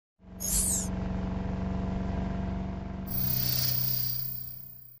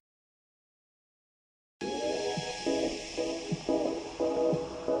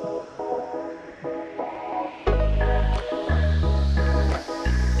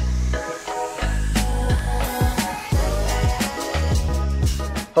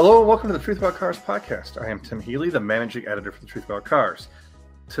Hello and welcome to the Truth About Cars podcast. I am Tim Healy, the managing editor for the Truth About Cars.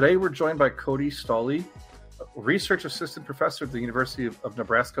 Today we're joined by Cody Stolle, research assistant professor at the University of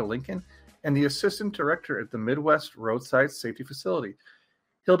Nebraska, Lincoln, and the assistant director at the Midwest Roadside Safety Facility.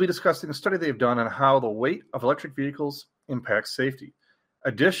 He'll be discussing a study they've done on how the weight of electric vehicles impacts safety.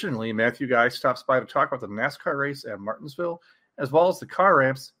 Additionally, Matthew Guy stops by to talk about the NASCAR race at Martinsville, as well as the car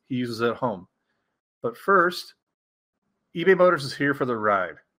ramps he uses at home. But first, eBay Motors is here for the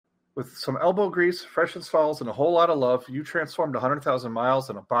ride. With some elbow grease, fresh installs, and a whole lot of love, you transformed 100,000 miles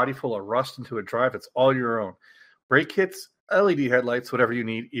and a body full of rust into a drive that's all your own. Brake kits, LED headlights, whatever you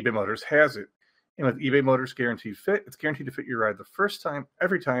need, eBay Motors has it. And with eBay Motors Guaranteed Fit, it's guaranteed to fit your ride the first time,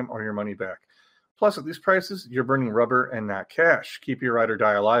 every time, or your money back. Plus, at these prices, you're burning rubber and not cash. Keep your ride or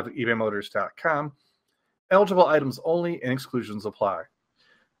die alive at ebaymotors.com. Eligible items only and exclusions apply.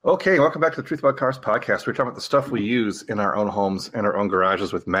 Okay, welcome back to the Truth About Cars podcast. We're talking about the stuff we use in our own homes and our own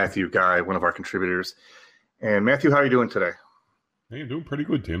garages with Matthew Guy, one of our contributors. And Matthew, how are you doing today? Hey, I'm doing pretty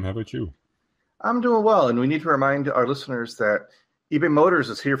good, Tim. How about you? I'm doing well, and we need to remind our listeners that eBay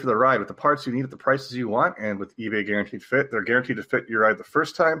Motors is here for the ride with the parts you need at the prices you want, and with eBay Guaranteed Fit, they're guaranteed to fit your ride the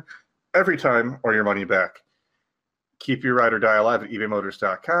first time, every time, or your money back. Keep your ride or die alive at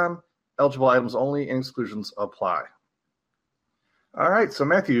ebaymotors.com. Eligible items only and exclusions apply. All right, so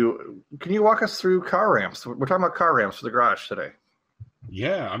Matthew, can you walk us through car ramps? We're talking about car ramps for the garage today.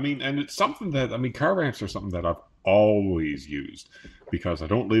 Yeah, and it's something that, car ramps are something that I've always used because I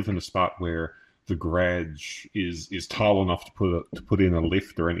don't live in a spot where the garage is tall enough to put in a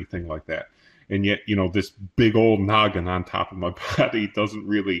lift or anything like that. And yet, this big old noggin on top of my body doesn't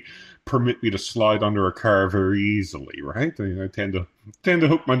really permit me to slide under a car very easily, right? I tend to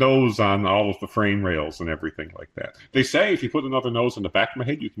hook my nose on all of the frame rails and everything like that. They say if you put another nose in the back of my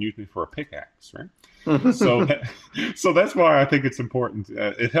head, you can use me for a pickaxe, right? So that's why I think it's important.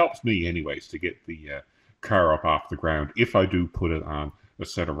 It helps me, anyways, to get the car up off the ground if I do put it on a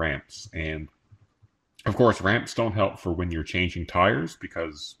set of ramps. And of course, ramps don't help for when you're changing tires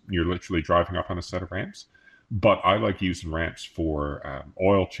because you're literally driving up on a set of ramps. But I like using ramps for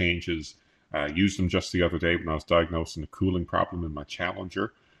oil changes. Used them just the other day when I was diagnosing a cooling problem in my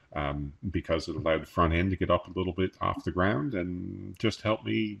Challenger because it allowed the front end to get up a little bit off the ground and just helped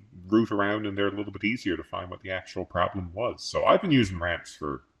me root around in there a little bit easier to find what the actual problem was. So I've been using ramps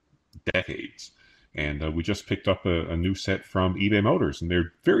for decades. And we just picked up a new set from eBay Motors, and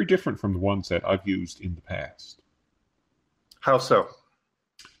they're very different from the ones that I've used in the past. How so?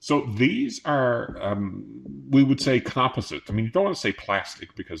 So these are, we would say, composite. I mean, you don't want to say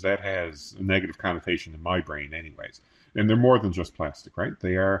plastic because that has a negative connotation in my brain anyways. And they're more than just plastic, right?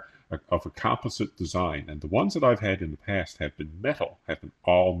 They are of a composite design. And the ones that I've had in the past have been metal, have been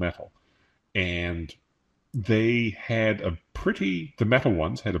all metal. And they had the metal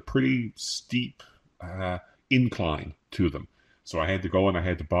ones had a pretty steep incline to them. So I had to go and I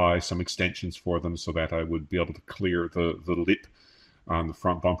had to buy some extensions for them so that I would be able to clear the lip on the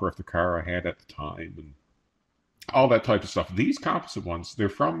front bumper of the car I had at the time and all that type of stuff. These composite ones, they're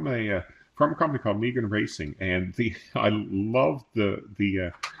from a company called Megan Racing, and I love the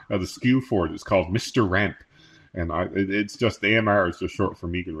SKU for it. It's called Mr. Ramp. And it's just, the AMR is just short for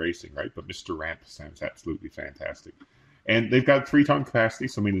Megan Racing, right? But Mr. Ramp sounds absolutely fantastic. And they've got 3-ton capacity,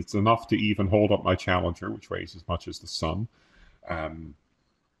 so I mean, it's enough to even hold up my Challenger, which weighs as much as the sun.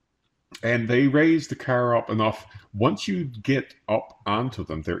 And they raise the car up enough. Once you get up onto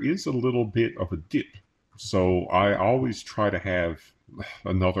them, there is a little bit of a dip. So I always try to have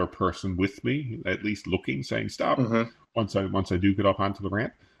another person with me, at least looking, saying stop, once I do get up onto the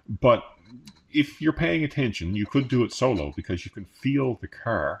ramp. But if you're paying attention, you could do it solo because you can feel the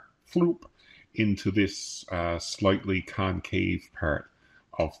car floop into this slightly concave part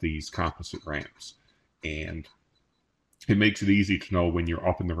of these composite ramps. And it makes it easy to know when you're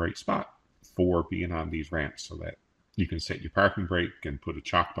up in the right spot for being on these ramps so that you can set your parking brake and put a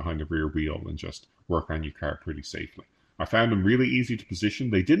chock behind the rear wheel and just work on your car pretty safely. I found them really easy to position.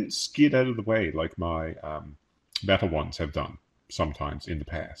 They didn't skid out of the way like my metal ones have done sometimes in the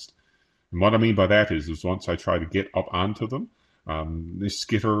past. And what I mean by that is once I try to get up onto them, they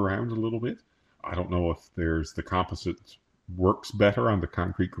skitter around a little bit. I don't know if the composite works better on the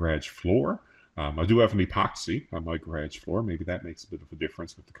concrete garage floor. I do have an epoxy on my garage floor. Maybe that makes a bit of a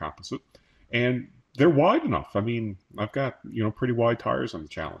difference with the composite. And they're wide enough. I mean, I've got, pretty wide tires on the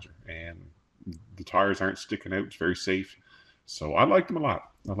Challenger, and the tires aren't sticking out. It's very safe. So I like them a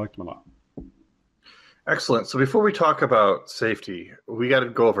lot. Excellent. So before we talk about safety, we got to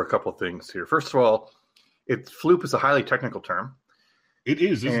go over a couple of things here. First of all, floop is a highly technical term. It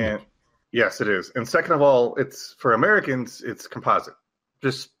is, isn't it? Yes, it is. And second of all, it's for Americans, it's composite.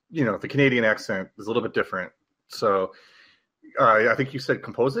 just, the Canadian accent is a little bit different. So I think you said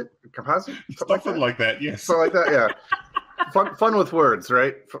composite? Something like that, yes. Something like that, yeah. Fun with words,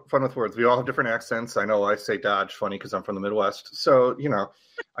 right? Fun with words. We all have different accents. I know I say Dodge funny because I'm from the Midwest. So,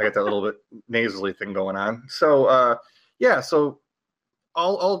 I get that little bit nasally thing going on. So, so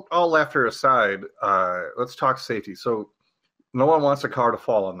all laughter aside, let's talk safety. So no one wants a car to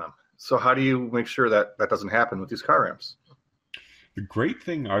fall on them. So how do you make sure that doesn't happen with these car ramps? The great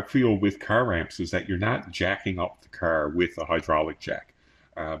thing I feel with car ramps is that you're not jacking up the car with a hydraulic jack.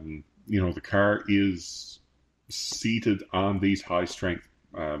 The car is seated on these high-strength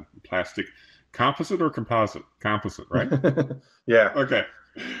plastic, composite or composite? Composite, right? Yeah. Okay.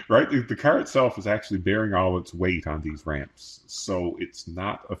 Right? The car itself is actually bearing all its weight on these ramps, so it's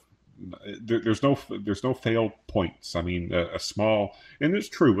not there's no fail points. I mean, a small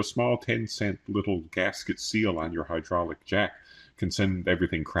 10-cent little gasket seal on your hydraulic jack can send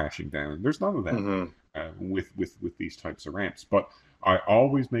everything crashing down. There's none of that with these types of ramps. But I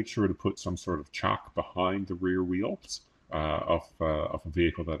always make sure to put some sort of chock behind the rear wheels of a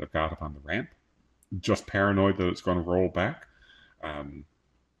vehicle that I've got up on the ramp. Just paranoid that it's going to roll back.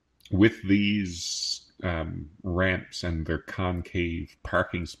 With these ramps and their concave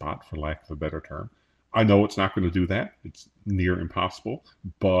parking spot, for lack of a better term, I know it's not going to do that. It's near impossible,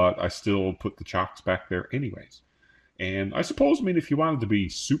 but I still put the chocks back there anyways. And I suppose, if you wanted to be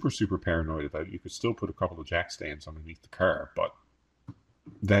super, super paranoid about it, you could still put a couple of jack stands underneath the car, but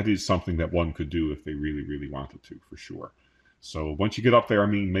that is something that one could do if they really, really wanted to, for sure. So once you get up there,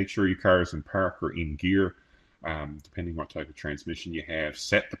 make sure your car is in park or in gear, depending what type of transmission you have.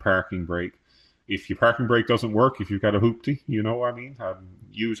 Set the parking brake. If your parking brake doesn't work, if you've got a hoopty,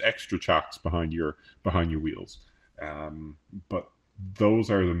 use extra chocks behind your wheels. But those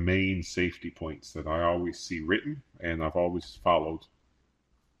are the main safety points that I always see written, and I've always followed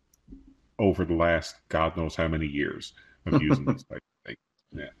over the last God knows how many years of using this type of thing.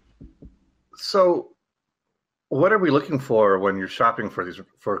 Yeah. So what are we looking for when you're shopping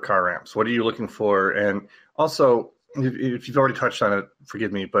for car ramps? What are you looking for? And also, if you've already touched on it,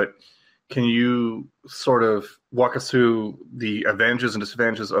 forgive me, but can you sort of walk us through the advantages and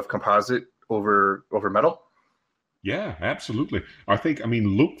disadvantages of composite over metal? Yeah, absolutely. I think,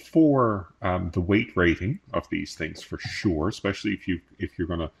 look for the weight rating of these things for sure, especially if you're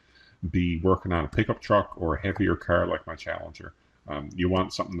going to be working on a pickup truck or a heavier car like my Challenger. You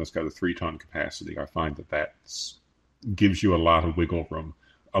want something that's got a 3-ton capacity. I find that gives you a lot of wiggle room.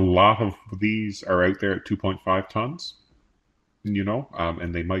 A lot of these are out there at 2.5 tons,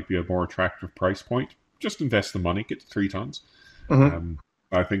 and they might be a more attractive price point. Just invest the money, get to 3 tons. Mm-hmm.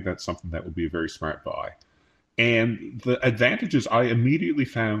 I think that's something that would be a very smart buy. And the advantages, I immediately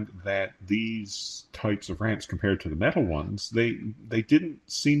found that these types of ramps, compared to the metal ones, they didn't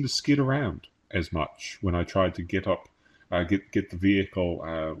seem to skid around as much when I tried to get the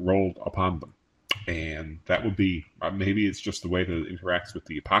vehicle rolled upon them. And that would be, maybe it's just the way that it interacts with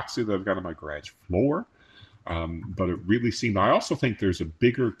the epoxy that I've got on my garage floor. But it really seemed, I also think there's a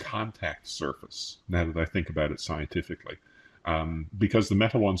bigger contact surface, now that I think about it scientifically. Because the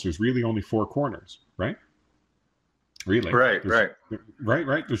metal ones, there's really only 4 corners, right? Really? Right.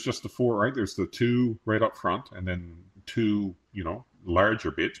 There's just the 4, right? There's the 2 right up front, and then 2,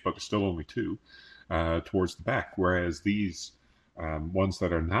 larger bits, but there's still only 2 towards the back. Whereas these ones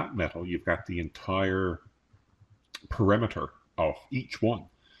that are not metal, you've got the entire perimeter of each one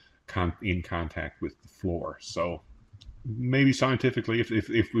in contact with the floor. So maybe scientifically,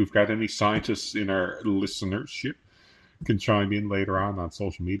 if we've got any scientists in our listenership, can chime in later on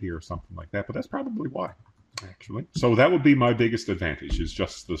social media or something like that. But that's probably why, actually. So that would be my biggest advantage, is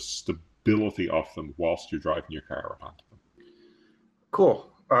just the stability of them whilst you're driving your car up onto them. Cool.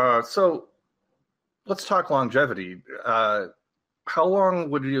 So let's talk longevity. How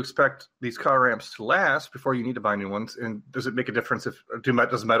long would you expect these car ramps to last before you need to buy new ones? And does it make a difference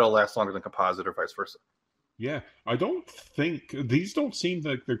does metal last longer than composite or vice versa? Yeah, I don't think these don't seem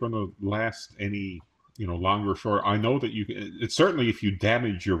like they're going to last any longer or shorter. I know that it's certainly if you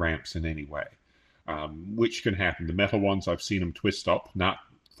damage your ramps in any way, which can happen. The metal ones, I've seen them twist up, not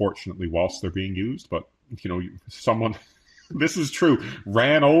fortunately whilst they're being used, but someone, this is true,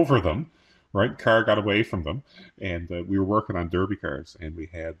 ran over them. Right, car got away from them, and we were working on derby cars, and we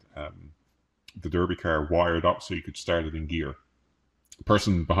had the derby car wired up so you could start it in gear. The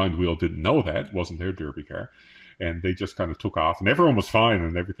person behind the wheel didn't know that, it wasn't their derby car, and they just kind of took off, and everyone was fine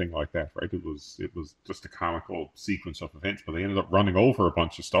and everything like that. Right, it was just a comical sequence of events, but they ended up running over a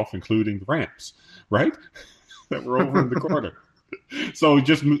bunch of stuff, including the ramps, right, that were over in the corner. So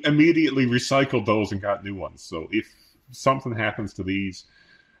just immediately recycled those and got new ones. So if something happens to these,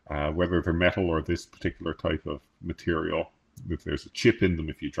 whether they're metal or this particular type of material, if there's a chip in them,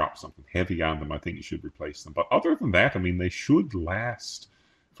 if you drop something heavy on them, I think you should replace them. But other than that, I mean, they should last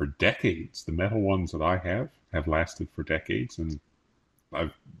for decades. The metal ones that I have lasted for decades, and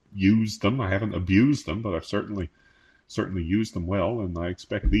I've used them. I haven't abused them, but I've certainly used them well, and I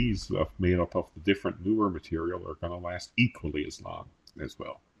expect these made up of the different newer material are going to last equally as long as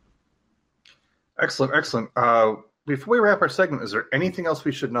well. Excellent, excellent. Before we wrap our segment, is there anything else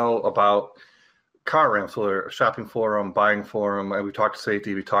we should know about car ramps, whether shopping for them, buying for them? We talked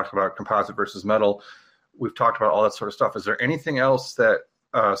safety, we talked about composite versus metal, we've talked about all that sort of stuff. Is there anything else that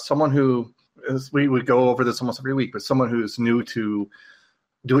someone who is, we would go over this almost every week, but someone who's new to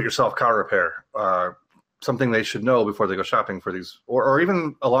do-it-yourself car repair, something they should know before they go shopping for these, or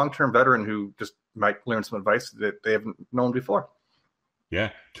even a long-term veteran who just might learn some advice that they haven't known before? Yeah,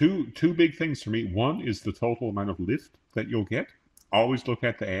 two big things for me. One is the total amount of lift that you'll get. Always look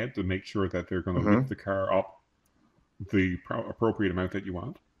at the ad to make sure that they're going to lift the car up the appropriate amount that you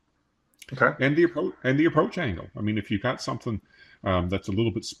want. Okay. And the approach angle. I mean, if you've got something that's a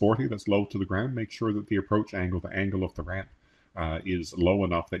little bit sporty, that's low to the ground, make sure that the approach angle, the angle of the ramp, is low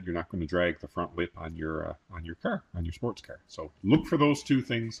enough that you're not going to drag the front lip on your car, on your sports car. So look for those two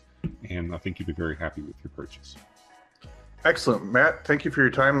things, and I think you'll be very happy with your purchase. Excellent, Matt. Thank you for your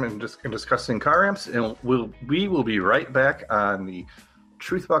time in discussing car ramps, and we will be right back on the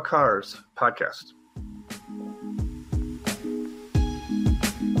Truth About Cars podcast.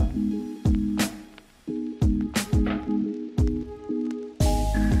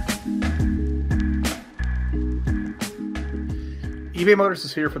 eBay Motors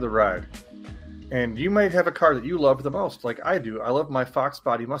is here for the ride. And you might have a car that you love the most, like I do. I love my Fox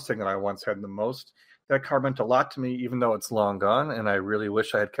body Mustang that I once had the most. That car meant a lot to me, even though it's long gone, and I really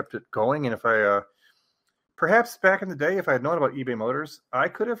wish I had kept it going. And if I, perhaps back in the day, if I had known about eBay Motors, I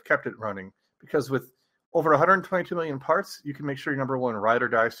could have kept it running, because with over 122 million parts, you can make sure your number one ride or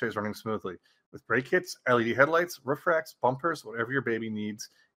die stays running smoothly. With brake kits, LED headlights, roof racks, bumpers, whatever your baby needs,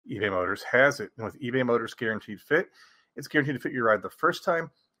 eBay Motors has it. And with eBay Motors Guaranteed Fit, it's guaranteed to fit your ride the first time,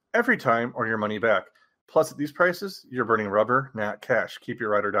 every time, or your money back. Plus, at these prices, you're burning rubber, not cash. Keep your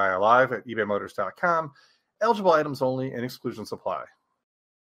ride or die alive at ebaymotors.com. Eligible items only, and exclusions apply.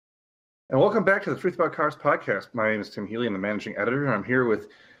 And welcome back to the Truth About Cars podcast. My name is Tim Healy. I'm the managing editor, and I'm here with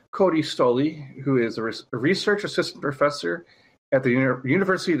Cody Stolle, who is a research assistant professor at the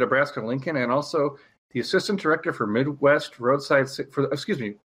University of Nebraska Lincoln, and also the assistant director for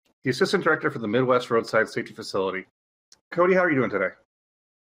the assistant director for the Midwest Roadside Safety Facility. Cody, how are you doing today?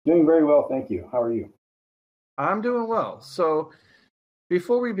 Doing very well, thank you. How are you? I'm doing well. So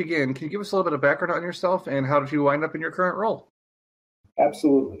before we begin, can you give us a little bit of background on yourself, and how did you wind up in your current role?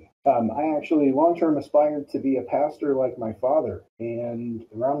 Absolutely. I actually long-term aspired to be a pastor like my father. And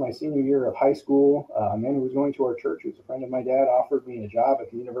around my senior year of high school, a man who was going to our church, who's a friend of my dad, offered me a job at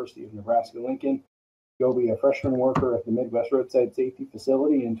the University of Nebraska Lincoln, go be a freshman worker at the Midwest Roadside Safety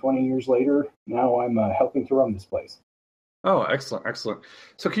Facility. And 20 years later, now I'm helping to run this place. Oh, excellent, excellent.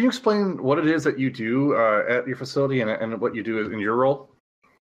 So can you explain what it is that you do at your facility and what you do in your role?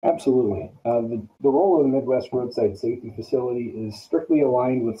 Absolutely. The role of the Midwest Roadside Safety Facility is strictly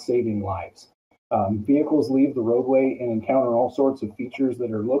aligned with saving lives. Vehicles leave the roadway and encounter all sorts of features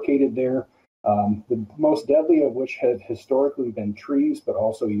that are located there, the most deadly of which have historically been trees, but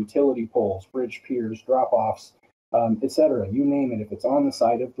also utility poles, bridge piers, drop-offs, etc. You name it. If it's on the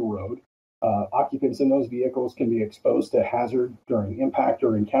side of the road, occupants in those vehicles can be exposed to hazard during impact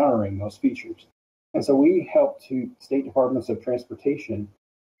or encountering those features. And so we help to state departments of transportation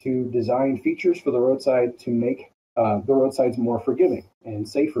to design features for the roadside to make the roadsides more forgiving and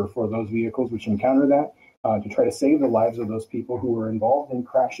safer for those vehicles which encounter that, to try to save the lives of those people who were involved in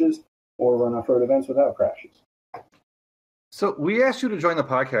crashes or run off-road events without crashes. So we asked you to join the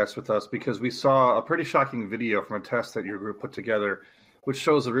podcast with us because we saw a pretty shocking video from a test that your group put together, which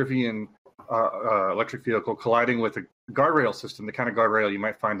shows a Rivian electric vehicle colliding with a guardrail system, the kind of guardrail you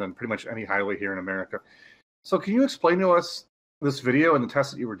might find on pretty much any highway here in America. So can you explain to us this video and the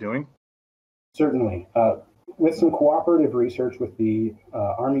test that you were doing? Certainly. With some cooperative research with the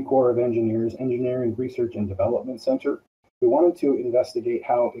Army Corps of Engineers Engineering Research and Development Center, we wanted to investigate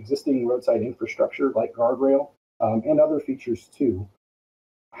how existing roadside infrastructure like guardrail and other features too,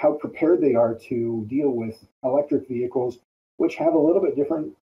 how prepared they are to deal with electric vehicles, which have a little bit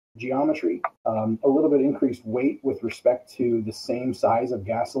different geometry, a little bit increased weight with respect to the same size of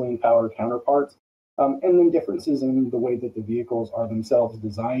gasoline-powered counterparts, and then differences in the way that the vehicles are themselves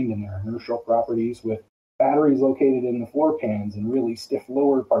designed and their inertial properties, with batteries located in the floor pans and really stiff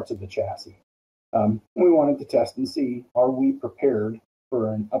lower parts of the chassis. We wanted to test and see, are we prepared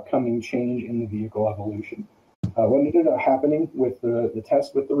for an upcoming change in the vehicle evolution? What ended up happening with the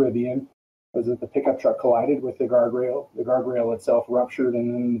test with the Rivian was that the pickup truck collided with the guardrail itself ruptured,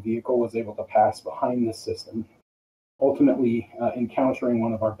 and then the vehicle was able to pass behind the system, ultimately encountering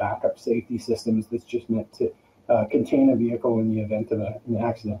one of our backup safety systems that's just meant to contain a vehicle in the event of an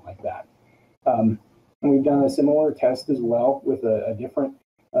accident like that. And we've done a similar test as well with a different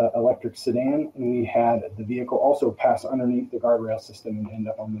electric sedan, and we had the vehicle also pass underneath the guardrail system and end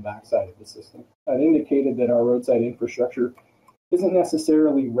up on the backside of the system. That indicated that our roadside infrastructure isn't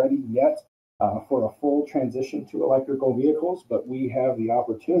necessarily ready yet for a full transition to electrical vehicles, but we have the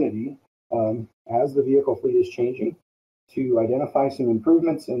opportunity, as the vehicle fleet is changing, to identify some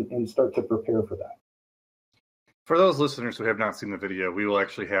improvements and start to prepare for that. For those listeners who have not seen the video, we will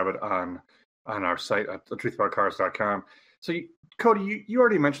actually have it on our site at thetruthboutcars.com. So, Cody, you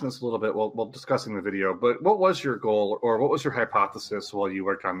already mentioned this a little bit while discussing the video, but what was your goal or what was your hypothesis while you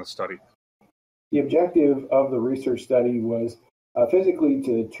worked on the study? The objective of the research study was physically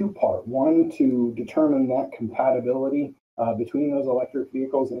to two-part. One, to determine that compatibility between those electric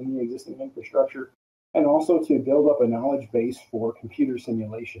vehicles and the existing infrastructure, and also to build up a knowledge base for computer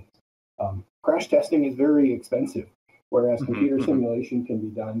simulations. Crash testing is very expensive, whereas computer simulation can be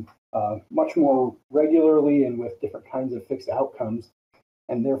done much more regularly and with different kinds of fixed outcomes.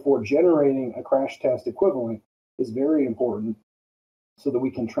 And therefore, generating a crash test equivalent is very important so that we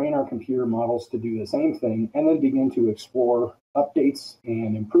can train our computer models to do the same thing and then begin to explore updates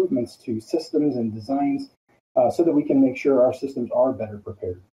and improvements to systems and designs so that we can make sure our systems are better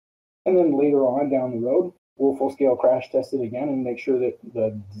prepared. And then later on down the road, we'll full-scale crash test it again and make sure that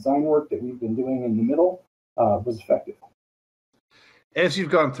the design work that we've been doing in the middle was effective. As you've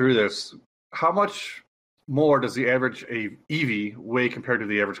gone through this, how much more does the average EV weigh compared to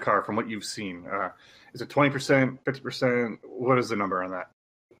the average car from what you've seen? Is it 20%, 50%? What is the number on that?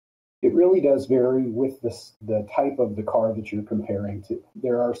 It really does vary with the type of the car that you're comparing to.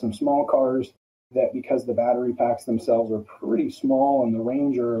 There are some small cars that, because the battery packs themselves are pretty small and the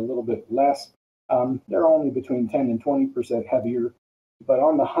range are a little bit less, they're only between 10 and 20% heavier. But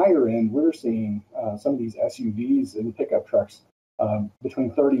on the higher end, we're seeing some of these SUVs and pickup trucks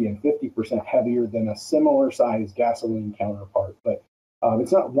between 30 and 50% heavier than a similar size gasoline counterpart. But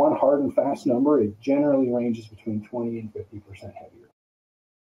it's not one hard and fast number. It generally ranges between 20 and 50% heavier.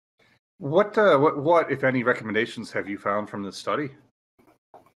 What, if any, recommendations have you found from this study?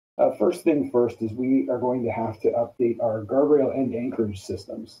 First thing first is we are going to have to update our guardrail and anchorage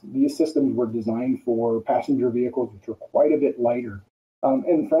systems. These systems were designed for passenger vehicles, which are quite a bit lighter.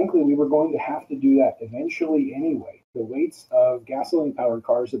 And frankly, we were going to have to do that eventually anyway. The weights of gasoline-powered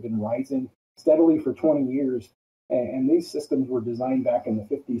cars have been rising steadily for 20 years, and these systems were designed back in the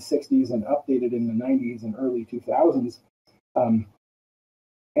 50s, 60s, and updated in the 90s and early 2000s.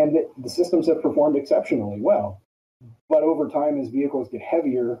 And the systems have performed exceptionally well. But over time, as vehicles get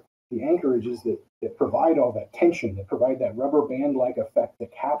heavier, the anchorages that provide all that tension, that provide that rubber band-like effect to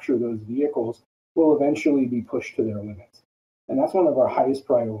capture those vehicles, will eventually be pushed to their limits. And that's one of our highest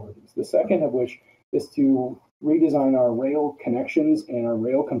priorities. The second of which is to redesign our rail connections and our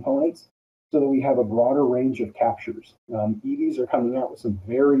rail components so that we have a broader range of captures. EVs are coming out with some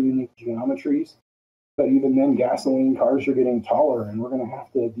very unique geometries, but even then, gasoline cars are getting taller, and we're going to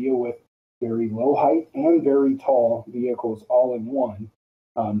have to deal with very low height and very tall vehicles all in one.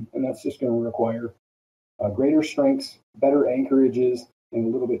 And that's just going to require greater strengths, better anchorages, and a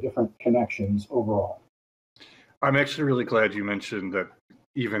little bit different connections overall. I'm actually really glad you mentioned that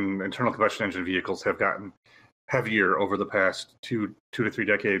even internal combustion engine vehicles have gotten heavier over the past two to 3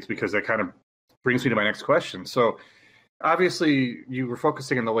 decades, because that kind of brings me to my next question. So obviously you were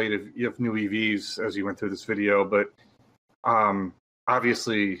focusing on the weight of new EVs as you went through this video, but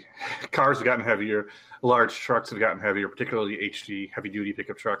obviously cars have gotten heavier, large trucks have gotten heavier, particularly HD, heavy-duty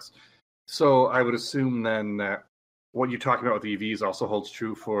pickup trucks. So I would assume then that what you're talking about with EVs also holds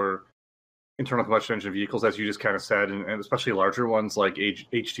true for internal combustion engine vehicles, as you just kind of said, and especially larger ones like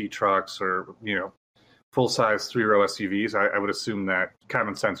HD trucks or, full-size 3-row SUVs. I would assume that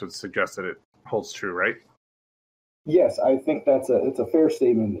common sense would suggest that it holds true, right? Yes, I think it's a fair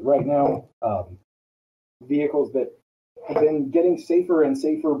statement. Right now, vehicles that have been getting safer and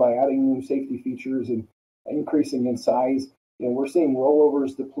safer by adding new safety features and increasing in size. We're seeing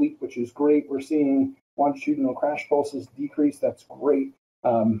rollovers deplete, which is great. We're seeing longitudinal crash pulses decrease. That's great.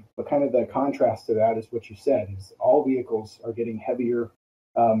 But kind of the contrast to that is what you said, is all vehicles are getting heavier.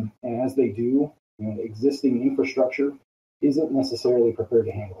 And as they do, the existing infrastructure isn't necessarily prepared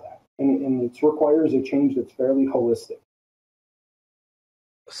to handle that. And it requires a change that's fairly holistic.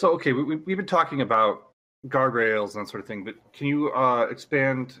 So, okay, we've been talking about guardrails and that sort of thing, but can you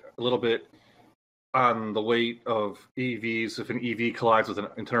expand a little bit on the weight of EVs if an EV collides with an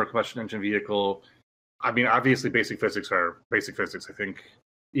internal combustion engine vehicle? I mean, obviously, basic physics are basic physics. I think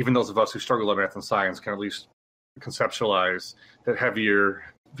even those of us who struggle with math and science can at least conceptualize that heavier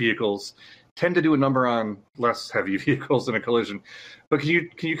vehicles tend to do a number on less heavy vehicles in a collision. But can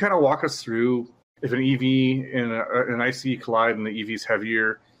you kind of walk us through if an EV and an ICE collide and the EV is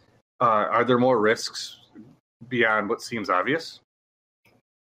heavier? Are there more risks beyond what seems obvious?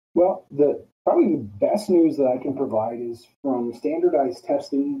 Well, probably the best news that I can provide is from standardized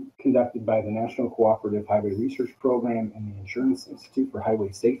testing conducted by the National Cooperative Highway Research Program and the Insurance Institute for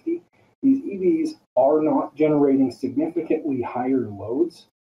Highway Safety. These EVs are not generating significantly higher loads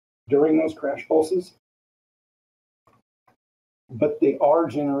during those crash pulses, but they are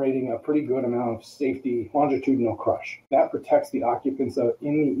generating a pretty good amount of safety longitudinal crush. That protects the occupants in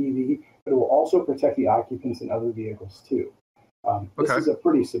the EV, but it will also protect the occupants in other vehicles too. This is a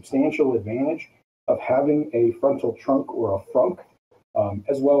pretty substantial advantage of having a frontal trunk or a frunk,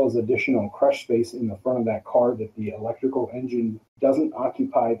 as well as additional crush space in the front of that car that the electrical engine doesn't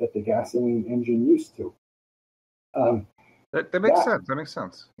occupy that the gasoline engine used to. That makes sense. That makes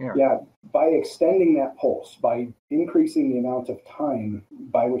sense. Yeah. Yeah. By extending that pulse, by increasing the amount of time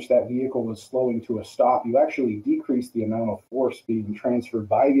by which that vehicle was slowing to a stop, you actually decrease the amount of force being transferred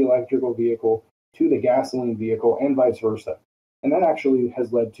by the electrical vehicle to the gasoline vehicle and vice versa. And that actually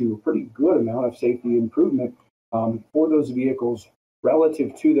has led to a pretty good amount of safety improvement for those vehicles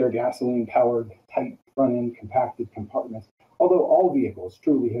relative to their gasoline-powered, tight front-end compacted compartments, although all vehicles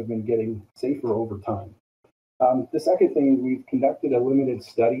truly have been getting safer over time. The second thing is we've conducted a limited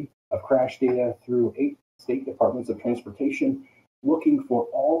study of crash data through 8 state departments of transportation, looking for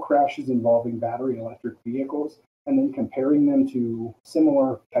all crashes involving battery electric vehicles, and then comparing them to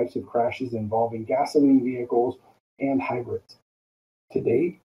similar types of crashes involving gasoline vehicles and hybrids. To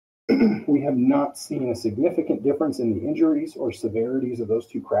date, we have not seen a significant difference in the injuries or severities of those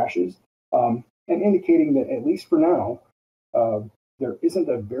two crashes, and indicating that, at least for now, there isn't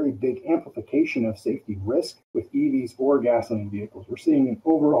a very big amplification of safety risk with EVs or gasoline vehicles. We're seeing an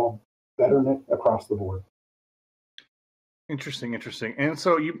overall betterment across the board. Interesting. And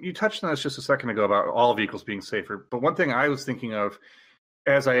so you touched on this just a second ago about all vehicles being safer. But one thing I was thinking of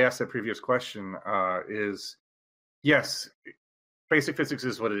as I asked that previous question is, yes, basic physics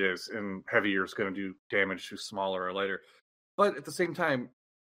is what it is, and heavier is going to do damage to smaller or lighter. But at the same time,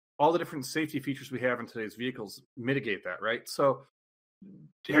 all the different safety features we have in today's vehicles mitigate that, right? So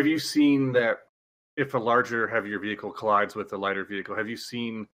have you seen that if a larger, heavier vehicle collides with a lighter vehicle, have you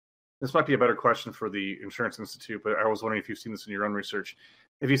seen, this might be a better question for the Insurance Institute, but I was wondering if you've seen this in your own research.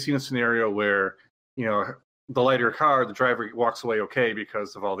 Have you seen a scenario where, the lighter car, the driver walks away okay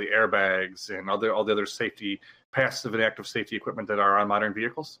because of all the airbags and all the other safety, passive and active safety equipment that are on modern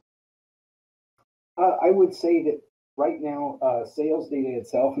vehicles? I would say that right now, sales data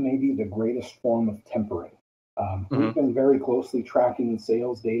itself may be the greatest form of tempering. We've been very closely tracking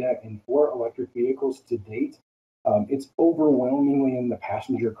sales data in 4 electric vehicles to date. It's overwhelmingly in the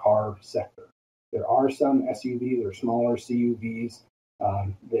passenger car sector. There are some SUVs or smaller CUVs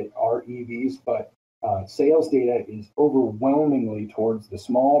that are EVs, but sales data is overwhelmingly towards the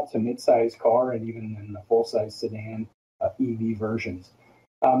small to mid-size car and even in the full-size sedan EV versions.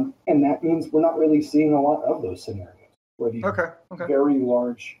 And that means we're not really seeing a lot of those scenarios where these very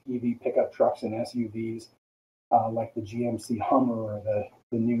large EV pickup trucks and SUVs like the GMC Hummer or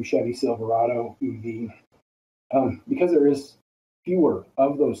the new Chevy Silverado EV, because there is fewer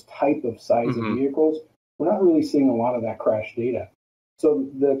of those type of size of vehicles, we're not really seeing a lot of that crash data. So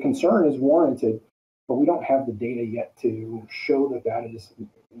the concern is warranted, but we don't have the data yet to show that is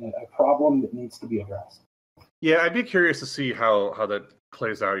a problem that needs to be addressed. Yeah, I'd be curious to see how that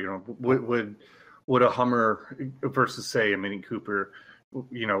plays out. Would a Hummer versus, say, a Mini Cooper, would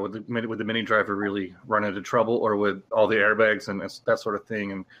the Mini driver really run into trouble, or would all the airbags and that sort of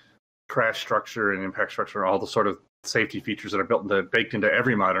thing and crash structure and impact structure, all the sort of safety features that are baked into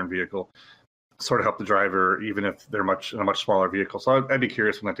every modern vehicle, sort of help the driver, even if they're in a much smaller vehicle? So I'd be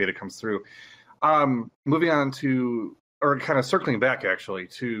curious when that data comes through. Moving on to, or kind of circling back actually,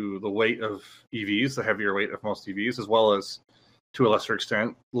 to the weight of EVs, the heavier weight of most EVs, as well as, to a lesser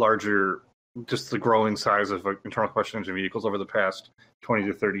extent, larger, just the growing size of internal combustion engine vehicles over the past 20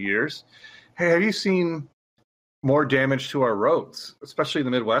 to 30 years. Hey, have you seen more damage to our roads, especially in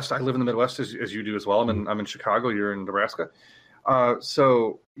the Midwest? I live in the Midwest as you do as well. I'm in Chicago, you're in Nebraska.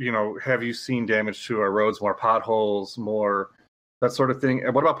 So, have you seen damage to our roads, more potholes, more that sort of thing?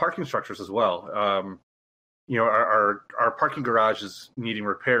 And what about parking structures as well? our parking garage is needing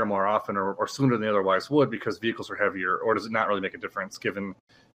repair more often or sooner than they otherwise would because vehicles are heavier, or does it not really make a difference given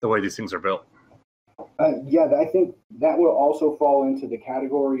the way these things are built? Yeah, I think that will also fall into the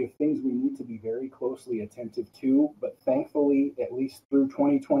category of things we need to be very closely attentive to. But thankfully, at least through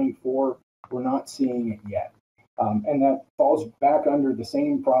 2024, we're not seeing it yet. And that falls back under the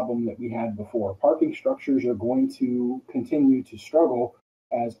same problem that we had before. Parking structures are going to continue to struggle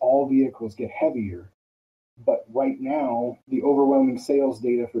as all vehicles get heavier. But right now, the overwhelming sales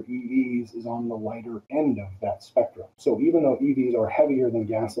data for EVs is on the lighter end of that spectrum. So even though EVs are heavier than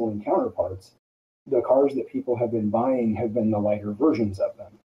gasoline counterparts, the cars that people have been buying have been the lighter versions of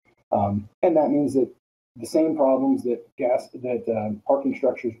them. And that means that the same problems that parking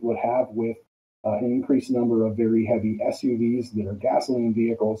structures would have with an increased number of very heavy SUVs that are gasoline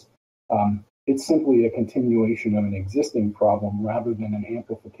vehicles, it's simply a continuation of an existing problem rather than an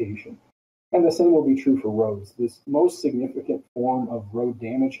amplification. And the same will be true for roads. This most significant form of road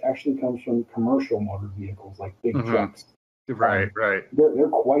damage actually comes from commercial motor vehicles like big trucks. Right. They're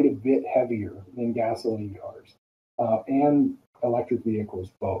quite a bit heavier than gasoline cars and electric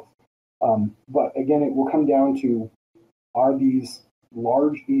vehicles both. But again, it will come down to, are these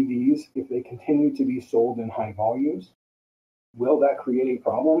large EVs, if they continue to be sold in high volumes, will that create a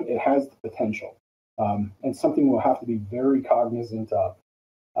problem? It has the potential, and something we'll have to be very cognizant of.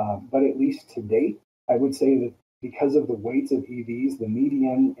 But at least to date, I would say that because of the weights of EVs, the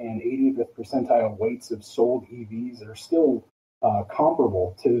median and 85th percentile weights of sold EVs are still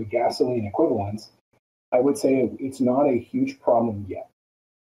comparable to gasoline equivalents. I would say it's not a huge problem yet.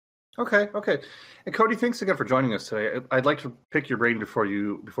 Okay. And Cody, thanks again for joining us today. I'd like to pick your brain before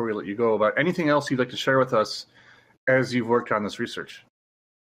we let you go about anything else you'd like to share with us as you've worked on this research.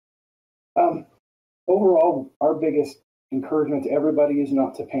 Overall, our biggest encouragement to everybody is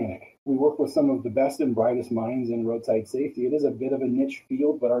not to panic. We work with some of the best and brightest minds in roadside safety. It is a bit of a niche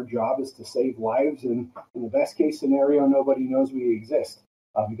field, but our job is to save lives. And in the best case scenario, nobody knows we exist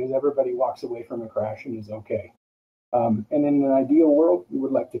because everybody walks away from a crash and is okay. And in an ideal world, we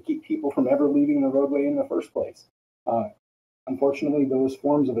would like to keep people from ever leaving the roadway in the first place. Unfortunately, those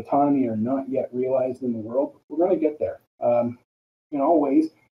forms of autonomy are not yet realized in the world. We're going to get there. In all ways,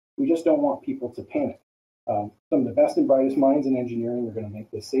 we just don't want people to panic. Some of the best and brightest minds in engineering are going to make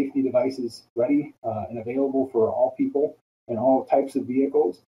the safety devices ready and available for all people and all types of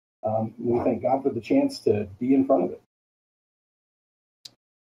vehicles. We thank God for the chance to be in front of it.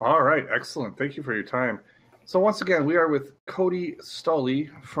 All right, excellent. Thank you for your time. So once again, we are with Cody Stolle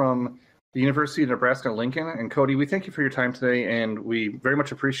from the University of Nebraska Lincoln. And Cody, we thank you for your time today, and we very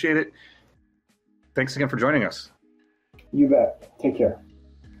much appreciate it. Thanks again for joining us. You bet. Take care.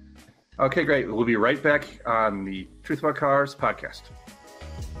 Okay, great. We'll be right back on the Truth About Cars podcast.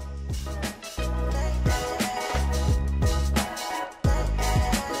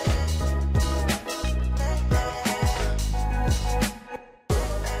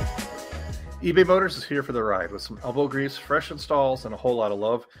 eBay Motors is here for the ride. With some elbow grease, fresh installs, and a whole lot of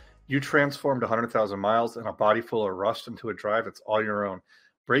love, you transformed 100,000 miles and a body full of rust into a drive that's all your own.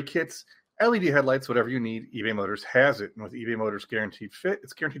 Brake kits, LED headlights, whatever you need, eBay Motors has it. And with eBay Motors Guaranteed Fit,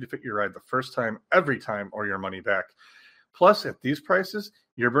 it's guaranteed to fit your ride the first time, every time, or your money back. Plus, at these prices,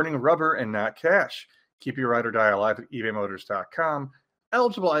 you're burning rubber and not cash. Keep your ride or die alive at ebaymotors.com.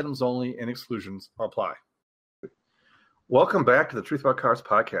 Eligible items only and exclusions apply. Welcome back to the Truth About Cars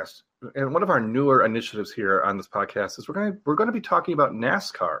podcast. And one of our newer initiatives here on this podcast is we're going to be talking about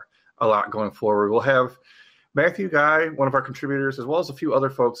NASCAR a lot going forward. We'll have Matthew Guy, one of our contributors, as well as a few other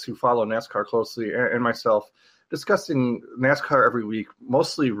folks who follow NASCAR closely, and myself, discussing NASCAR every week,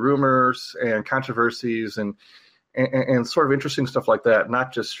 mostly rumors and controversies and sort of interesting stuff like that,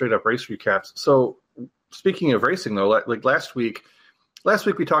 not just straight up race recaps. So speaking of racing, though, like last week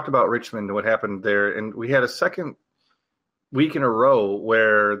we talked about Richmond and what happened there, and we had a second week in a row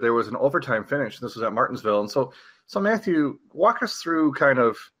where there was an overtime finish. This was at Martinsville. And so Matthew, walk us through kind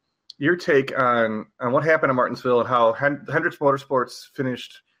of your take on what happened at Martinsville and how Hendricks Motorsports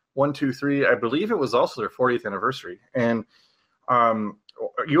finished 1, 2, 3. I believe it was also their 40th anniversary. And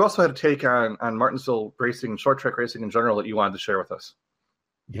you also had a take on Martinsville racing, short track racing in general, that you wanted to share with us.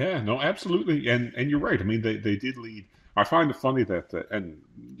 Yeah, no, absolutely. And you're right. I mean, they did lead. I find it funny that, and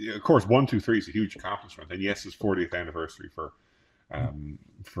of course, 1, 2, 3 is a huge accomplishment. And yes, it's 40th anniversary for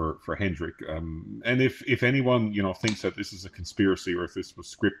Hendrick. And if anyone thinks that this is a conspiracy or if this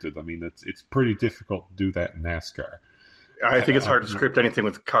was scripted, I mean, it's pretty difficult to do that in NASCAR. I think it's hard to script anything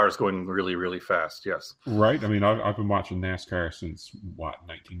with cars going really, really fast. Yes, right. I mean, I've been watching NASCAR since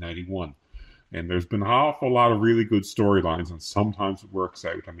 1991. And there's been an awful lot of really good storylines, and sometimes it works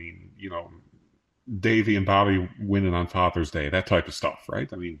out. I mean, Davey and Bobby winning on Father's Day, that type of stuff,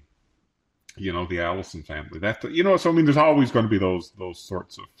 right? I mean, the Allison family. So I mean, there's always going to be those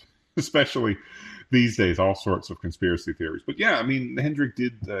sorts of, especially these days, all sorts of conspiracy theories. But yeah, I mean, Hendrick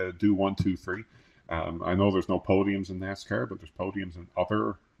did do 1, 2, 3. I know there's no podiums in NASCAR, but there's podiums in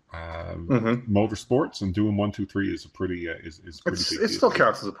other motorsports, and doing 1, 2, 3 is a pretty is pretty big. It still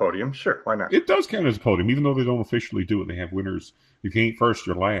counts as a podium, sure. Why not? It does count as a podium, even though they don't officially do it. They have winners. If you ain't first,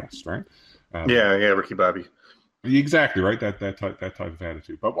 you're last, right? Ricky Bobby. Exactly right. That type of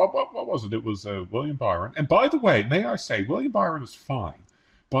attitude. But what was it? It was William Byron. And by the way, may I say, William Byron is fine,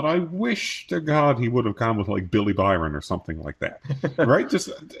 but I wish to God he would have gone with like Billy Byron or something like that, right? Just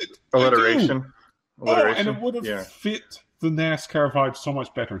alliteration. And it would have fit the NASCAR vibe so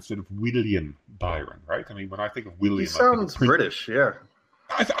much better instead of William Byron, right? I mean, when I think of William, he sounds British, yeah.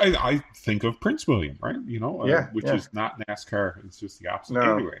 I think of Prince William, right? Which is not NASCAR. It's just the opposite.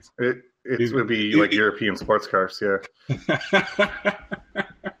 No, anyways. It would be like European sports cars, yeah.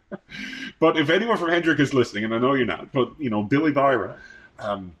 But if anyone from Hendrick is listening, and I know you're not, but Billy Byron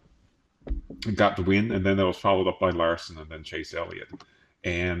got the win, and then that was followed up by Larson and then Chase Elliott.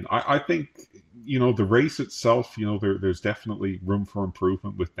 And I think the race itself, there's definitely room for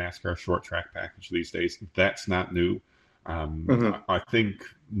improvement with NASCAR short track package these days. That's not new. I think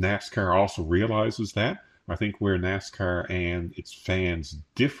NASCAR also realizes that. I think where NASCAR and its fans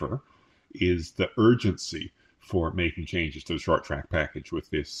differ is the urgency for making changes to the short track package with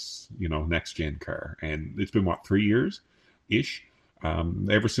this, next gen car. And it's been 3 years ish.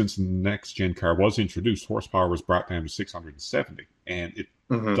 Ever since the next gen car was introduced, horsepower was brought down to 670, and it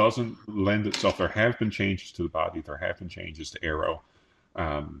doesn't lend itself. There have been changes to the body. There have been changes to aero.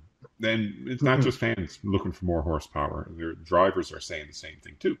 Then it's not just fans looking for more horsepower. Their drivers are saying the same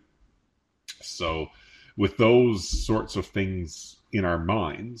thing too. So with those sorts of things in our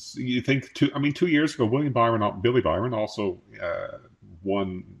minds, you think 2 years ago, Billy Byron also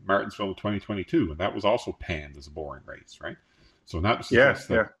won Martinsville in 2022, and that was also panned as a boring race, right? So not to suggest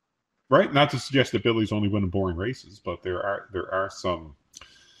right? Not to suggest that Billy's only winning boring races, but there are some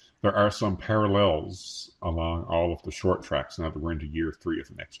parallels along all of the short tracks now that we're into year 3 of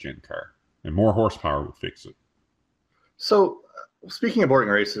the next gen car, and more horsepower would fix it. So, speaking of boring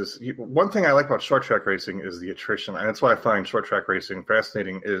races, one thing I like about short track racing is the attrition, and that's why I find short track racing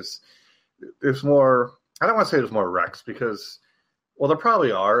fascinating. Is there's more? I don't want to say there's more wrecks because, well, there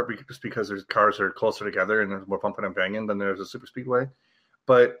probably are just because there's cars that are closer together and there's more bumping and banging than there's a super speedway.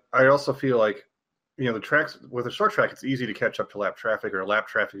 But I also feel like, the tracks with a short track, it's easy to catch up to lap traffic, or lap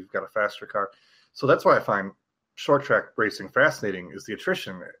traffic, you've got a faster car. So that's why I find short track racing fascinating, is the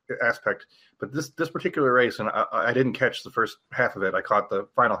attrition aspect. But this particular race, and I didn't catch the first half of it, I caught the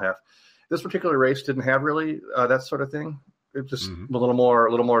final half. This particular race didn't have really that sort of thing. It just a little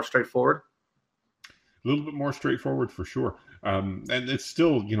more straightforward. A little bit more straightforward for sure. And it's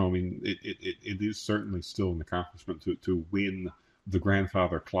still, it is certainly still an accomplishment to win the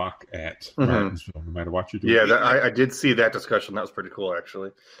grandfather clock at Martinsville, no matter what you're doing. Yeah, I did see that discussion. That was pretty cool, actually.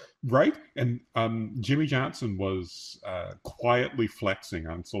 Right? And Jimmy Johnson was quietly flexing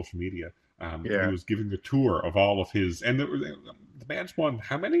on social media. He was giving the tour of all of his... And the man's won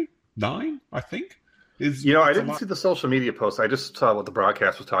how many? 9, I think? I didn't see the social media post. I just saw what the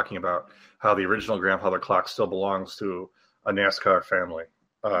broadcast was talking about, how the original grandfather clock still belongs to a NASCAR family.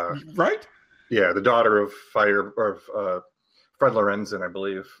 Right? Yeah, the daughter of Fred Lorenzen, I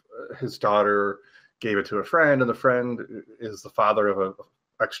believe. His daughter gave it to a friend, and the friend is the father of an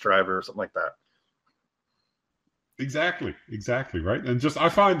ex-driver or something like that. Exactly, right? And just I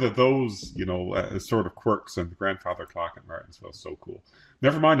find that those, sort of quirks and the grandfather clock at Martinsville is so cool.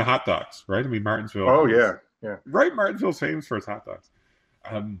 Never mind the hot dogs, right? I mean, Martinsville. Oh, yeah. Right, Martinsville's famous for its hot dogs.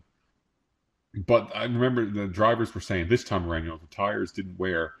 But I remember the drivers were saying this time around, the tires didn't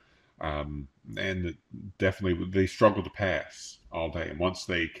wear, and definitely they struggled to pass all day. And once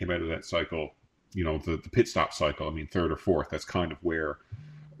they came out of that cycle, the pit stop cycle, I mean, 3rd or 4th, that's kind of where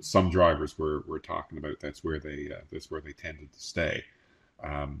some drivers were talking about. That's where they tended to stay.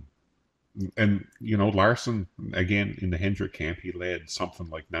 And Larson, again, in the Hendrick camp, he led something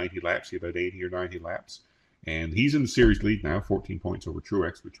like 90 laps. He had about 80 or 90 laps. And he's in the series lead now, 14 points over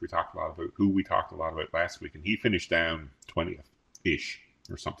Truex, which we talked a lot about last week. And he finished down 20th-ish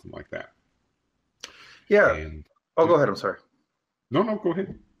or something like that. Yeah. Go ahead. I'm sorry. No, go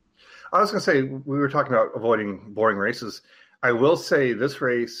ahead. I was going to say, we were talking about avoiding boring races. I will say this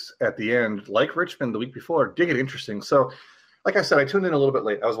race at the end, like Richmond the week before, did get interesting. So, like I said, I tuned in a little bit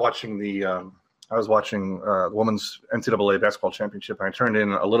late. I was watching the women's NCAA basketball championship, and I turned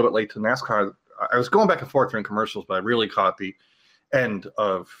in a little bit late to NASCAR. I was going back and forth during commercials, but I really caught the end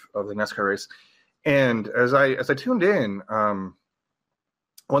of the NASCAR race. And as I tuned in,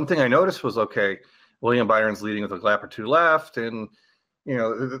 one thing I noticed was, okay, William Byron's leading with a lap or two left, and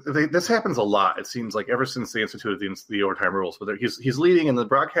this happens a lot. It seems like ever since they instituted the overtime rules, but he's leading, and the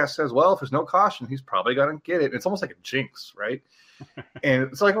broadcast says, well, if there's no caution, he's probably going to get it. It's almost like a jinx, right? And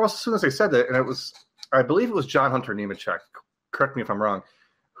it's like, well, as soon as they said that, and I believe it was John Hunter Nemechek, correct me if I'm wrong,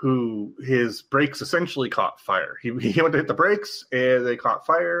 who his brakes essentially caught fire. He went to hit the brakes, and they caught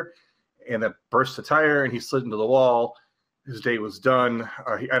fire, and that burst the tire, and he slid into the wall. His day was done.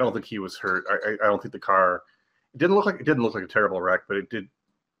 I don't think he was hurt. I don't think the car. It didn't look like a terrible wreck, but it did.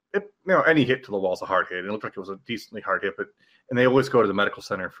 Any hit to the wall is a hard hit. It looked like it was a decently hard hit, and they always go to the medical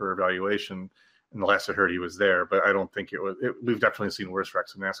center for evaluation. And the last I heard, he was there, but I don't think it was. We've definitely seen worse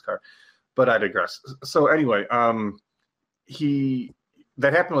wrecks in NASCAR, but I digress. So anyway,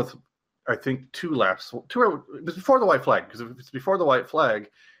 that happened with, I think, 2 laps. It was before the white flag, because if it's before the white flag,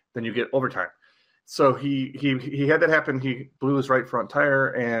 then you get overtime. So he had that happen. He blew his right front tire,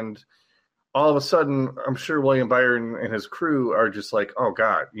 and all of a sudden, I'm sure William Byron and his crew are just like, oh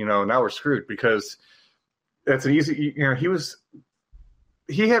God, now we're screwed, because that's an easy.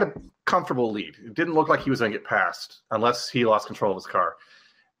 He had a comfortable lead. It didn't look like he was going to get passed unless he lost control of his car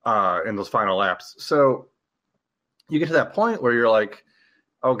in those final laps. So you get to that point where you're like,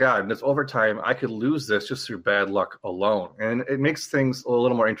 oh God, and it's overtime. I could lose this just through bad luck alone. And it makes things a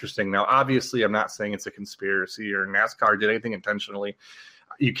little more interesting. Now, obviously, I'm not saying it's a conspiracy or NASCAR did anything intentionally.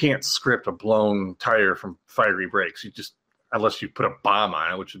 You can't script a blown tire from fiery brakes. Unless you put a bomb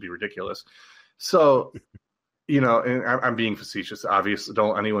on it, which would be ridiculous. So, and I'm being facetious. Obviously,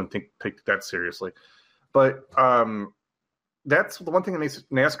 don't anyone take that seriously. But that's the one thing that makes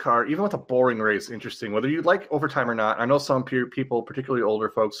NASCAR, even with a boring race, interesting. Whether you like overtime or not, I know some people, particularly older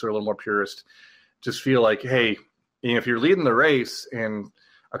folks who are a little more purist, just feel like, hey, if you're leading the race and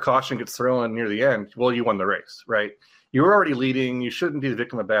a caution gets thrown near the end, well, you won the race, right? You were already leading. You shouldn't be the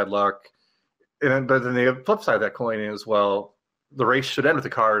victim of bad luck. But then the flip side of that coin is, well, the race should end with the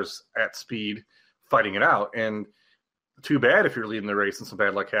cars at speed fighting it out. And too bad if you're leading the race and some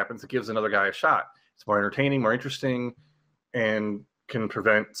bad luck happens. It gives another guy a shot. It's more entertaining, more interesting, and can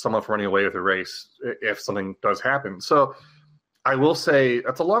prevent someone from running away with the race if something does happen. So I will say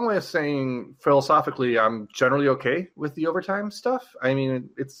that's a long way of saying philosophically I'm generally okay with the overtime stuff. I mean,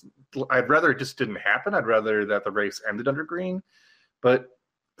 I'd rather it just didn't happen. I'd rather that the race ended under green, but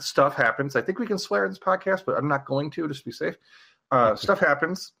stuff happens. I think we can swear in this podcast, but I'm not going to, just to be safe. Stuff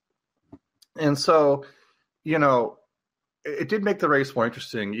happens. And so, it did make the race more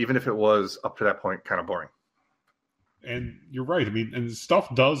interesting, even if it was up to that point kind of boring. And you're right. I mean, and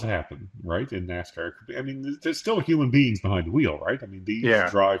stuff does happen, right, in NASCAR. I mean, there's still human beings behind the wheel, right? I mean, these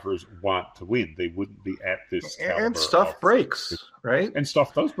drivers want to win. They wouldn't be at this caliber. And stuff breaks, right? And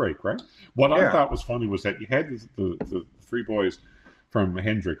stuff does break, right? What I thought was funny was that you had the 3 boys from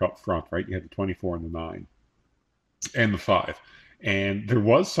Hendrick up front, right? You had the 24 and the 9 and the 5. And there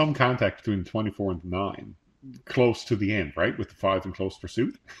was some contact between the 24 and the 9 close to the end, right, with the 5 in close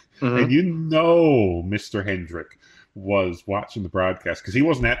pursuit. Mm-hmm. And Mr. Hendrick was watching the broadcast because he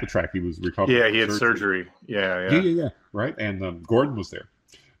wasn't at the track. He was recovering. Yeah, he had surgery. Yeah. Right, and Gordon was there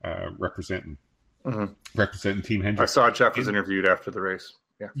representing Team Hendrick. I saw Jeff was interviewed after the race.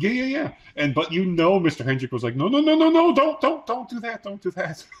 Yeah. But Mr. Hendrick was like, no, don't do that. Don't do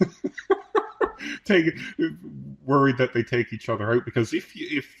that. Worried that they take each other out, because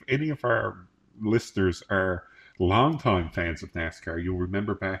if any of our listeners are longtime fans of NASCAR, you'll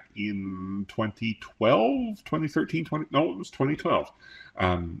remember back in 2012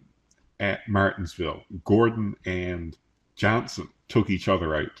 at Martinsville, Gordon and Johnson took each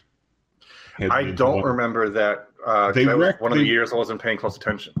other out. I don't remember that. That was one of the years I wasn't paying close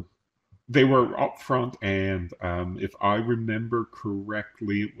attention. They were up front, and if I remember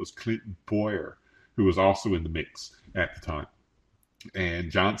correctly, it was Clinton Boyer who was also in the mix at the time.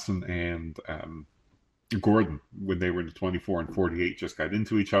 And Johnson and Gordon, when they were in the 24 and 48, just got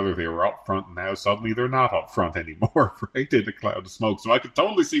into each other. They were up front, and now suddenly they're not up front anymore, right, in a cloud of smoke. So I could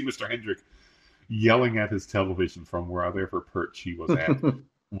totally see Mr. Hendrick yelling at his television from wherever perch he was at,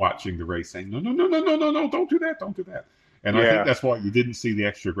 watching the race, saying, no, don't do that. And I think that's why you didn't see the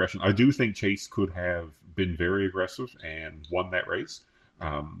extra aggression. I do think Chase could have been very aggressive and won that race,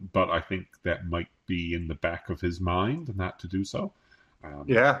 but I think that might be in the back of his mind not to do so.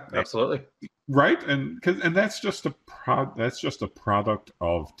 Absolutely. Right, and that's just a product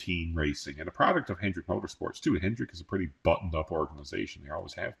of team racing and a product of Hendrick Motorsports too. Hendrick is a pretty buttoned up organization; they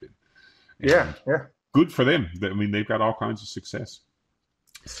always have been. And good for them. I mean, they've got all kinds of success.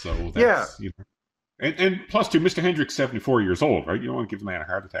 So that's, And plus, too, Mr. Hendrick's 74 years old, right? You don't want to give the man a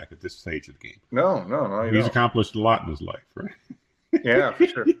heart attack at this stage of the game. No, He's accomplished a lot in his life, right? Yeah, for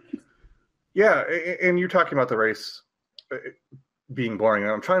sure. Yeah, and you're talking about the race being boring.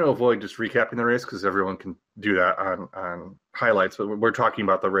 I'm trying to avoid just recapping the race because everyone can do that on highlights, but we're talking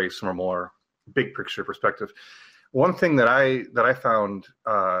about the race from a more big picture perspective. One thing that I found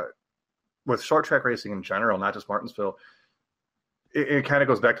with short track racing in general, not just Martinsville, it kind of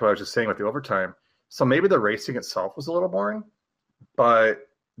goes back to what I was just saying with the overtime. So maybe the racing itself was a little boring, but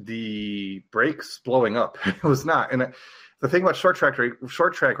the brakes blowing up was not. And the thing about short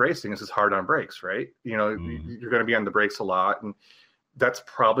track racing is it's hard on brakes, right? You're going to be on the brakes a lot, and that's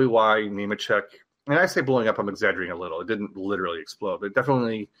probably why Nemechek. And I say blowing up, I'm exaggerating a little. It didn't literally explode. It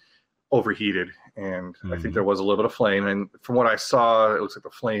definitely overheated, and I think there was a little bit of flame. And from what I saw, it looks like the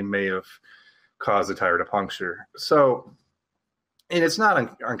flame may have caused the tire to puncture. So, and it's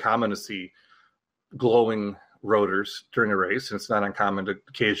not uncommon to see glowing rotors during a race, and it's not uncommon to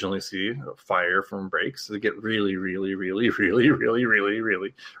occasionally see fire from brakes. They get really, really, really, really, really, really,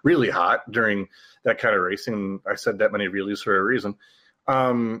 really, really hot during that kind of racing. I said that many reallys for a reason.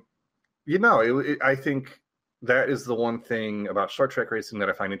 I think that is the one thing about short track racing that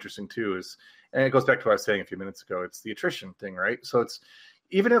I find interesting too is, and it goes back to what I was saying a few minutes ago, it's the attrition thing, right? So it's,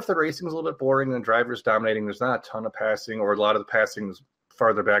 even if the racing is a little bit boring and the driver's dominating, there's not a ton of passing, or a lot of the passing is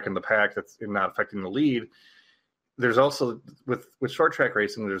farther back in the pack that's not affecting the lead. There's also, with short track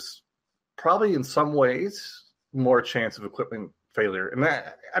racing, there's probably in some ways more chance of equipment failure. And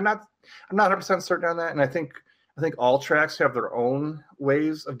that, I'm not 100% certain on that. And I think all tracks have their own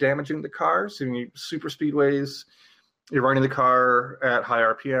ways of damaging the cars. I mean, super speedways, you're running the car at high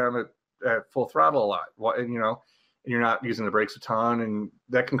RPM at full throttle a lot, and you're not using the brakes a ton, and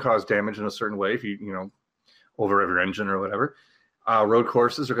that can cause damage in a certain way if you over your engine or whatever. Road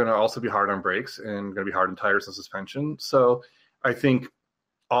courses are going to also be hard on brakes and going to be hard on tires and suspension. So I think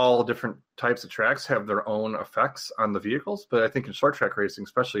all different types of tracks have their own effects on the vehicles. But I think in short track racing,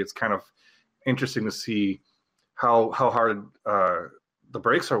 especially, it's kind of interesting to see how hard the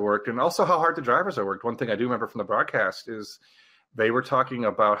brakes are worked, and also how hard the drivers are worked. One thing I do remember from the broadcast is they were talking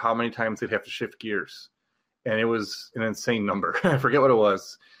about how many times they'd have to shift gears. And it was an insane number. I forget what it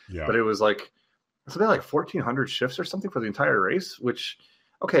was, but it was like something like 1,400 shifts or something for the entire race, which,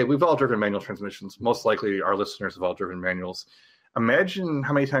 okay, we've all driven manual transmissions. Most likely our listeners have all driven manuals. Imagine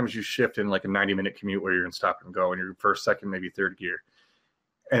how many times you shift in like a 90-minute commute where you're in stop and go in your first, second, maybe third gear.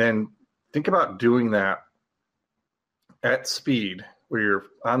 And then think about doing that at speed where you're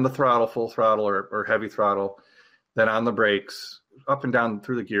on the throttle, full throttle or heavy throttle, then on the brakes, up and down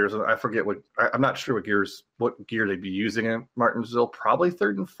through the gears. I forget I'm not sure what gear they'd be using in Martinsville, probably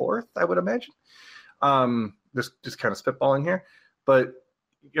third and fourth, I would imagine. Just kind of spitballing here, but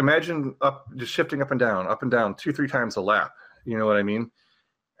imagine just shifting up and down 2-3 times a lap. You know what I mean?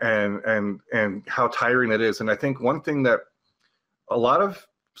 And how tiring it is. And I think one thing that a lot of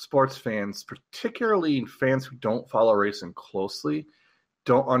sports fans, particularly fans who don't follow racing closely,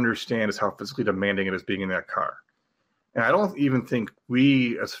 don't understand is how physically demanding it is being in that car. And I don't even think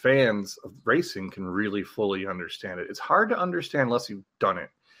we as fans of racing can really fully understand it. It's hard to understand unless you've done it.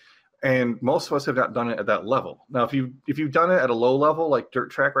 And most of us have not done it at that level. Now, if you've done it at a low level, like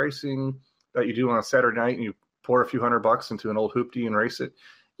dirt track racing that you do on a Saturday night, and you pour a few $100 into an old hoopty and race it,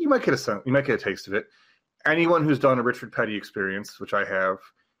 you might get a taste of it. Anyone who's done a Richard Petty experience, which I have,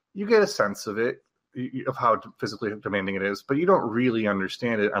 you get a sense of it, of how physically demanding it is, but you don't really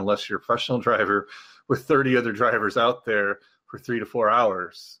understand it unless you're a professional driver with 30 other drivers out there for 3 to 4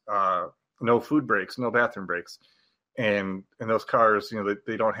 hours. No food breaks, no bathroom breaks. And those cars,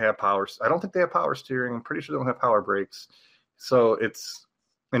 they don't have power. I don't think they have power steering. I'm pretty sure they don't have power brakes. So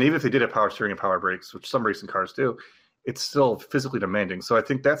and even if they did have power steering and power brakes, which some racing cars do, it's still physically demanding. So I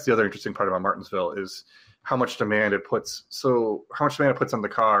think that's the other interesting part about Martinsville is how much demand it puts. So how much demand it puts on the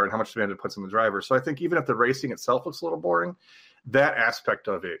car and how much demand it puts on the driver. So I think even if the racing itself looks a little boring, that aspect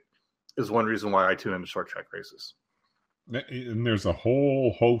of it is one reason why I tune into short track races. And there's a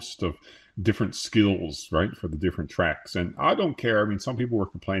whole host of different skills, right, for the different tracks. And I don't care. I mean, some people were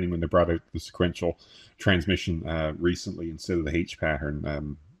complaining when they brought out the sequential transmission recently instead of the H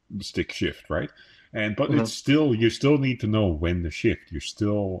pattern stick shift, right? But it's still, you still need to know when to shift. You're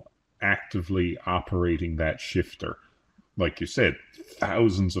still actively operating that shifter, like you said,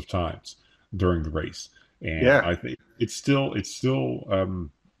 thousands of times during the race. And I think it still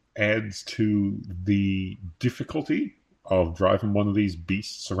adds to the difficulty of driving one of these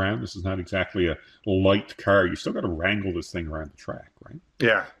beasts around. This is not exactly a light car. You still got to wrangle this thing around the track, right?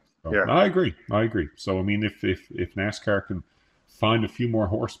 Yeah. So, I agree. So, I mean, if NASCAR can find a few more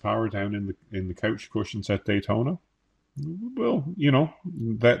horsepower down in the couch cushions at Daytona, well,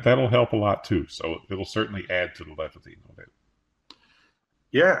 that'll help a lot too. So it'll certainly add to the levity, no doubt.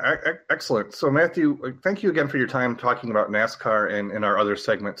 Yeah, excellent. So Matthew, thank you again for your time talking about NASCAR and our other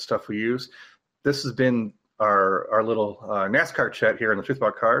segment stuff we use. This has been our little NASCAR chat here on the Truth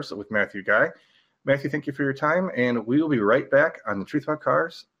About Cars with Matthew Guy. Matthew, thank you for your time, and we will be right back on the Truth About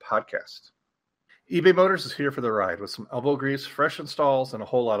Cars podcast. eBay Motors is here for the ride with some elbow grease, fresh installs, and a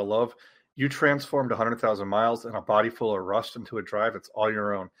whole lot of love. You transformed 100,000 miles and a body full of rust into a drive that's all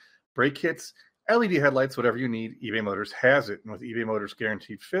your own. Brake kits, LED headlights, whatever you need, eBay Motors has it. And with eBay Motors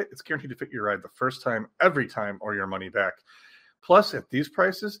Guaranteed Fit, it's guaranteed to fit your ride the first time, every time, or your money back. Plus, at these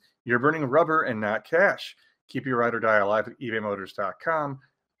prices, you're burning rubber and not cash. Keep your ride or die alive at ebaymotors.com.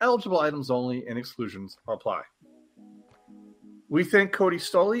 Eligible items only and exclusions apply. We thank Cody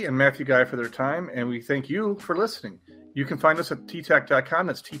Stolle and Matthew Guy for their time, and we thank you for listening. You can find us at TTAC.com,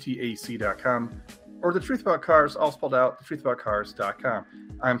 that's TTAC.com, or The Truth About Cars, all spelled out, thetruthAboutCars.com.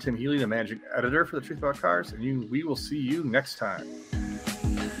 I'm Tim Healy, the managing editor for The Truth About Cars, and we will see you next time.